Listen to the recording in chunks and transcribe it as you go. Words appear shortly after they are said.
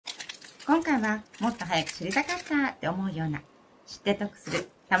今回はもっと早く知りたかったって思うような知って得する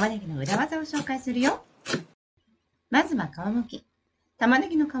玉ねぎの裏技を紹介するよ。まずは皮むき。玉ね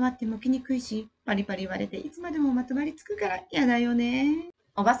ぎの皮って剥きにくいし、パリパリ割れていつまでもまとわりつくから嫌だよね。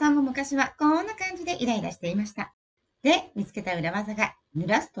おばさんも昔はこんな感じでイライラしていました。で、見つけた裏技が濡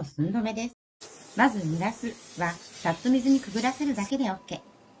らすと寸止めです。まず濡らすはさっと水にくぐらせるだけで OK。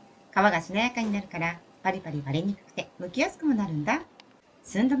皮がしなやかになるからパリパリ割れにくくて剥きやすくもなるんだ。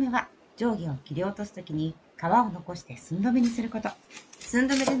寸止めは上下を切り落とすときに皮を残して寸止めにすること。寸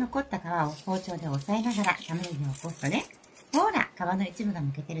止めで残った皮を包丁で押さえながら玉ねぎを起こすとね、ほら、皮の一部が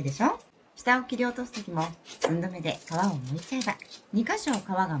剥けてるでしょ。下を切り落とすときも寸止めで皮を剥いちゃえば2箇所皮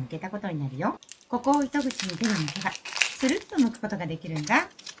が剥けたことになるよ。ここを糸口に手で剥けばスルッと剥くことができるんだ。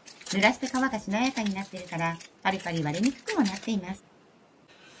濡らして皮がしなやかになっているからパリパリ割れにくくもなっています。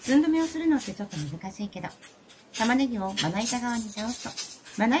寸止めをするのってちょっと難しいけど、玉ねぎをまな板側に倒す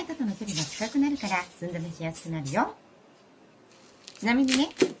とまな板との距離が近くなるから寸止めしやすくなるよ。ちなみにね、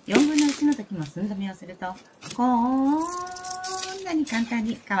4分の1の時も寸止めをするとこんなに簡単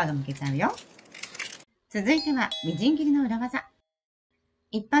に皮が剥けちゃうよ。続いてはみじん切りの裏技。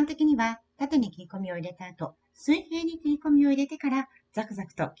一般的には縦に切り込みを入れた後、水平に切り込みを入れてからザクザ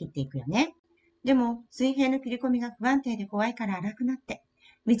クと切っていくよね。でも水平の切り込みが不安定で怖いから粗くなって、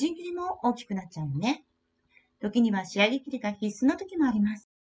みじん切りも大きくなっちゃうのね。時には仕上げ切りが必須の時もあります。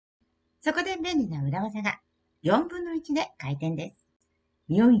そこで便利な裏技が4分の1で回転です。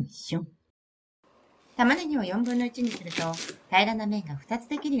よいしょ。玉ねぎを4分の1にすると平らな面が2つ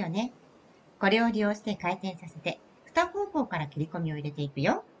できるよね。これを利用して回転させて2方向から切り込みを入れていく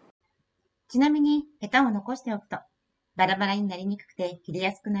よ。ちなみにヘタを残しておくとバラバラになりにくくて切り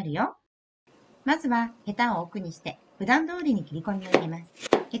やすくなるよ。まずはヘタを奥にして普段通りに切り込みを入れます。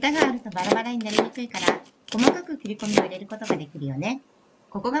ヘタがあるとバラバラになりにくいから細かく切り込みを入れることができるよね。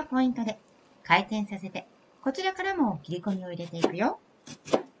ここがポイントで回転させてこちらからも切り込みを入れていくよ。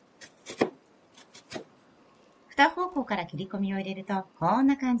2方向から切り込みを入れるとこん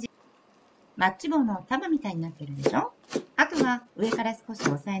な感じ。マッチ棒の束みたいになってるでしょ。あとは上から少し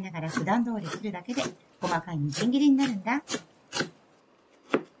押さえながら普段通り切るだけで細かいみじん切りになるんだ。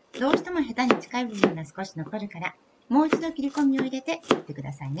どうしてもヘタに近い部分が少し残るからもう一度切り込みを入れて切ってく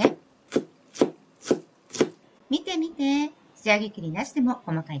ださいね。見て見て、仕上げ切りなしでも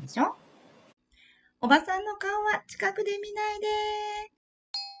細かいでしょ。おばさんの顔は近くで見ないで。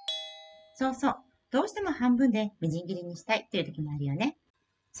そうそう、どうしても半分でみじん切りにしたいっていう時もあるよね。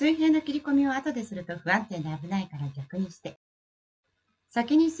水平の切り込みを後ですると不安定で危ないから逆にして、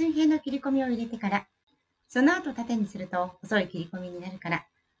先に水平の切り込みを入れてから、その後縦にすると細い切り込みになるから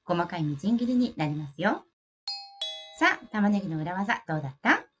細かいみじん切りになりますよ。さあ、玉ねぎの裏技どうだっ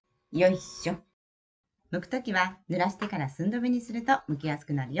た？よいしょ。剥くときは濡らしてから寸止めにすると剥きやす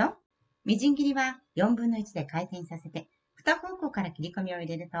くなるよ。みじん切りは4分の1で回転させて2方向から切り込みを入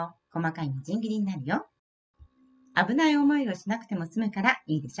れると細かいみじん切りになるよ。危ない思いをしなくても済むから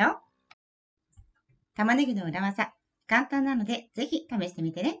いいでしょ。玉ねぎの裏技、簡単なのでぜひ試して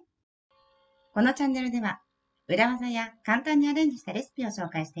みてね。このチャンネルでは裏技や簡単にアレンジしたレシピを紹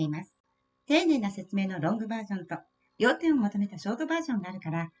介しています。丁寧な説明のロングバージョンと要点をまとめたショートバージョンがある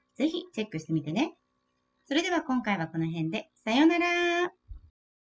からぜひチェックしてみてね。それでは今回はこの辺でさようなら。